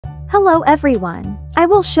Hello everyone. I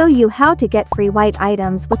will show you how to get free white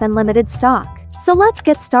items with unlimited stock. So let's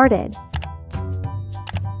get started.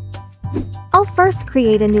 I'll first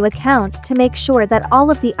create a new account to make sure that all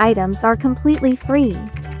of the items are completely free.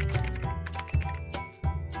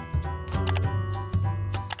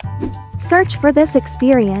 Search for this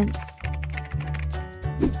experience.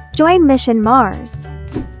 Join Mission Mars.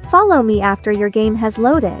 Follow me after your game has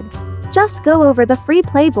loaded. Just go over the free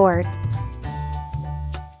playboard.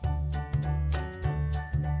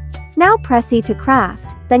 Now press E to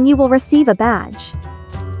craft, then you will receive a badge.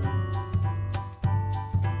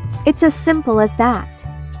 It's as simple as that.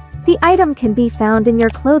 The item can be found in your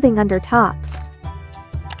clothing under tops.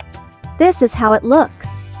 This is how it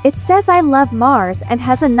looks. It says I love Mars and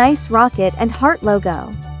has a nice rocket and heart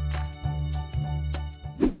logo.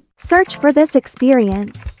 Search for this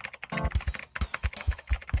experience.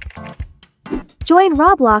 Join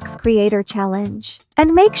Roblox Creator Challenge,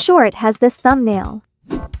 and make sure it has this thumbnail.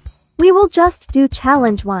 We will just do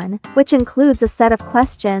challenge 1, which includes a set of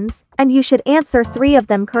questions, and you should answer 3 of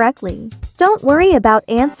them correctly. Don't worry about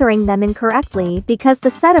answering them incorrectly because the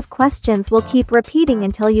set of questions will keep repeating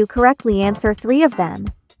until you correctly answer 3 of them.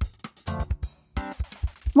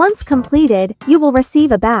 Once completed, you will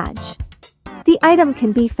receive a badge. The item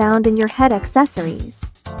can be found in your head accessories.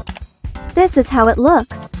 This is how it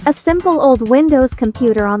looks, a simple old Windows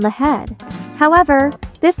computer on the head. However,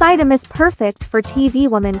 this item is perfect for TV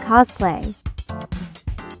woman cosplay.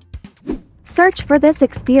 Search for this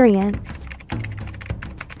experience.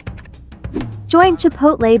 Join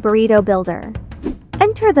Chipotle Burrito Builder.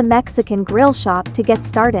 Enter the Mexican grill shop to get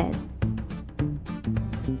started.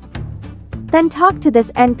 Then talk to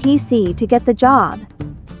this NPC to get the job.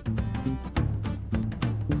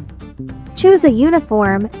 Choose a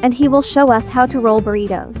uniform, and he will show us how to roll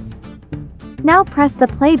burritos. Now press the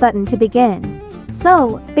play button to begin.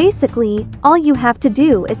 So, basically, all you have to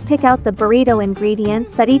do is pick out the burrito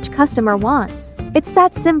ingredients that each customer wants. It's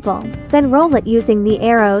that simple. Then roll it using the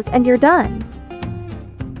arrows and you're done.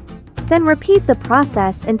 Then repeat the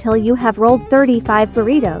process until you have rolled 35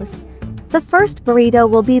 burritos. The first burrito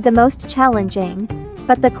will be the most challenging,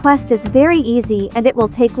 but the quest is very easy and it will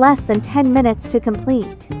take less than 10 minutes to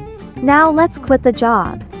complete. Now let's quit the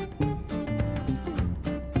job.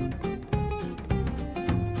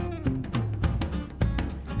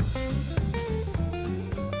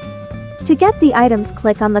 To get the items,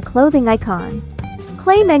 click on the clothing icon.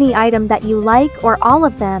 Claim any item that you like or all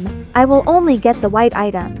of them. I will only get the white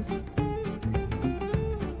items.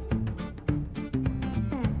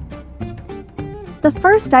 The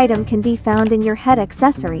first item can be found in your head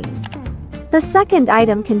accessories. The second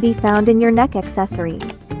item can be found in your neck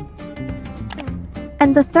accessories.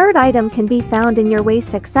 And the third item can be found in your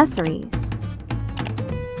waist accessories.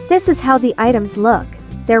 This is how the items look.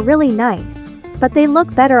 They're really nice, but they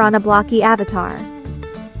look better on a blocky avatar.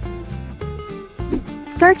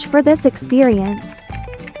 Search for this experience.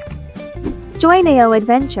 Join AO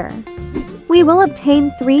Adventure. We will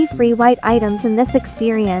obtain 3 free white items in this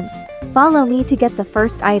experience. Follow me to get the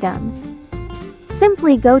first item.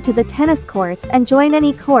 Simply go to the tennis courts and join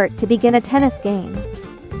any court to begin a tennis game.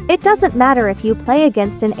 It doesn't matter if you play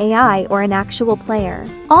against an AI or an actual player.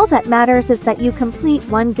 All that matters is that you complete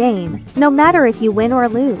one game, no matter if you win or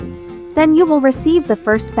lose. Then you will receive the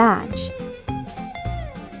first badge.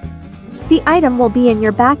 The item will be in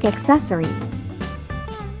your back accessories.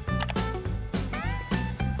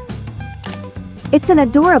 It's an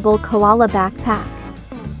adorable koala backpack.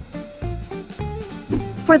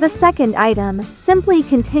 For the second item, simply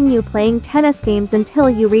continue playing tennis games until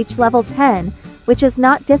you reach level 10, which is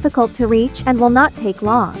not difficult to reach and will not take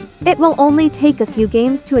long. It will only take a few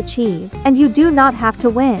games to achieve, and you do not have to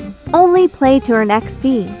win. Only play to earn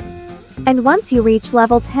XP. And once you reach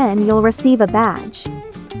level 10, you'll receive a badge.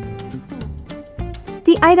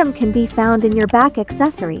 The item can be found in your back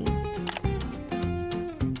accessories.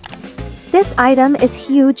 This item is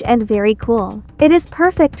huge and very cool. It is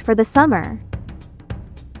perfect for the summer.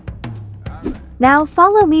 Now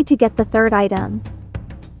follow me to get the third item.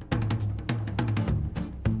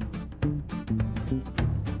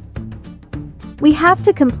 We have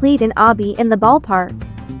to complete an obby in the ballpark.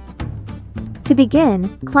 To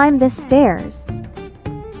begin, climb this stairs.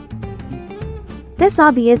 This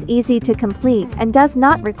obby is easy to complete and does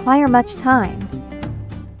not require much time.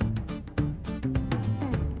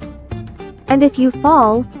 And if you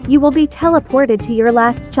fall, you will be teleported to your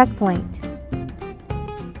last checkpoint.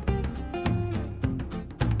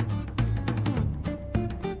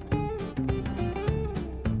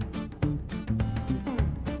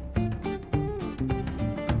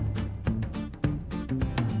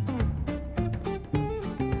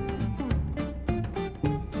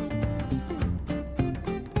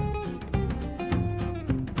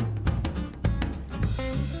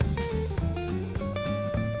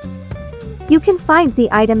 You can find the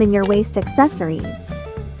item in your waste accessories.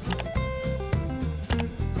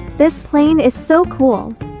 This plane is so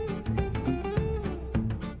cool.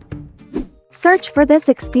 Search for this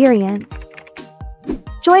experience.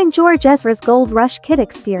 Join George Ezra's Gold Rush Kit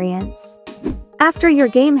experience. After your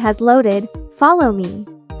game has loaded, follow me.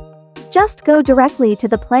 Just go directly to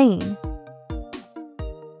the plane.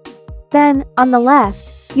 Then, on the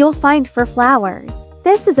left, you'll find For Flowers.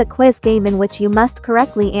 This is a quiz game in which you must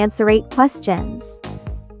correctly answer 8 questions.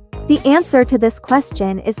 The answer to this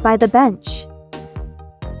question is by the bench.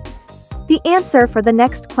 The answer for the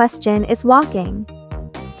next question is walking.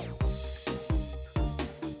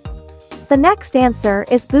 The next answer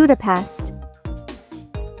is Budapest.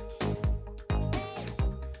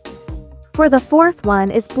 For the fourth one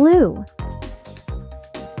is blue.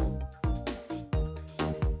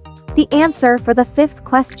 The answer for the fifth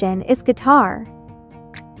question is guitar.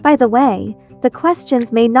 By the way, the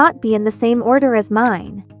questions may not be in the same order as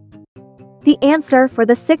mine. The answer for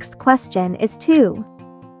the sixth question is 2.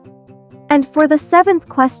 And for the seventh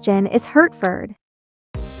question is Hertford.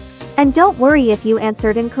 And don't worry if you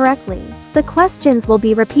answered incorrectly. The questions will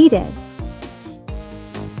be repeated.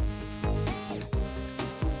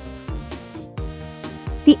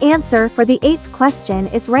 The answer for the 8th question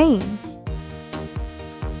is rain.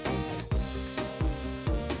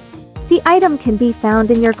 The item can be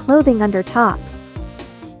found in your clothing under tops.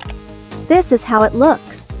 This is how it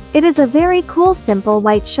looks. It is a very cool simple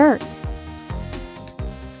white shirt.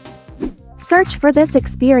 Search for this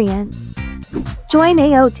experience. Join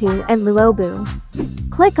AO2 and Luobu.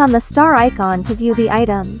 Click on the star icon to view the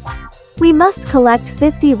items. We must collect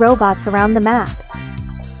 50 robots around the map.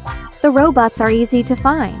 The robots are easy to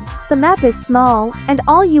find. The map is small, and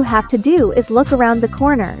all you have to do is look around the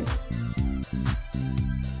corners.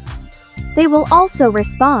 They will also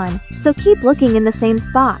respawn, so keep looking in the same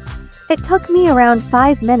spots. It took me around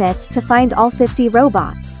 5 minutes to find all 50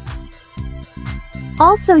 robots.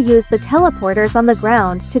 Also use the teleporters on the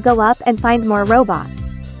ground to go up and find more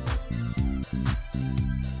robots.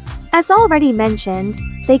 As already mentioned,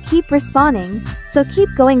 they keep respawning, so keep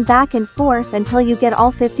going back and forth until you get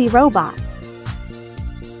all 50 robots.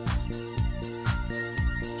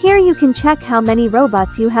 Here you can check how many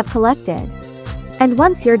robots you have collected. And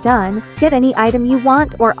once you're done, get any item you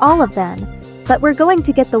want or all of them. But we're going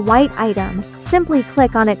to get the white item, simply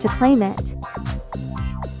click on it to claim it.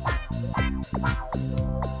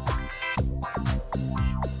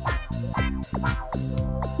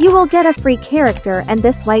 You will get a free character and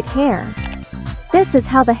this white hair. This is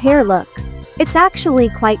how the hair looks. It's actually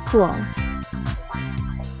quite cool.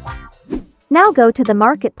 Now go to the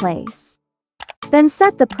marketplace. Then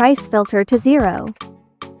set the price filter to 0.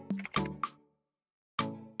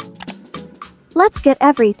 Let's get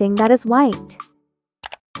everything that is white.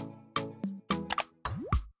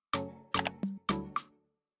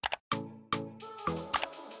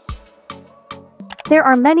 There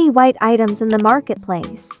are many white items in the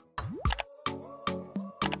marketplace.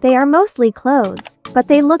 They are mostly clothes, but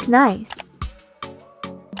they look nice.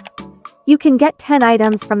 You can get 10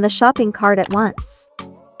 items from the shopping cart at once.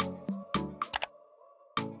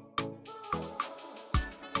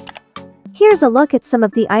 Here's a look at some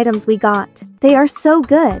of the items we got. They are so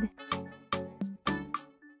good.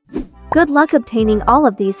 Good luck obtaining all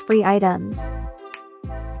of these free items.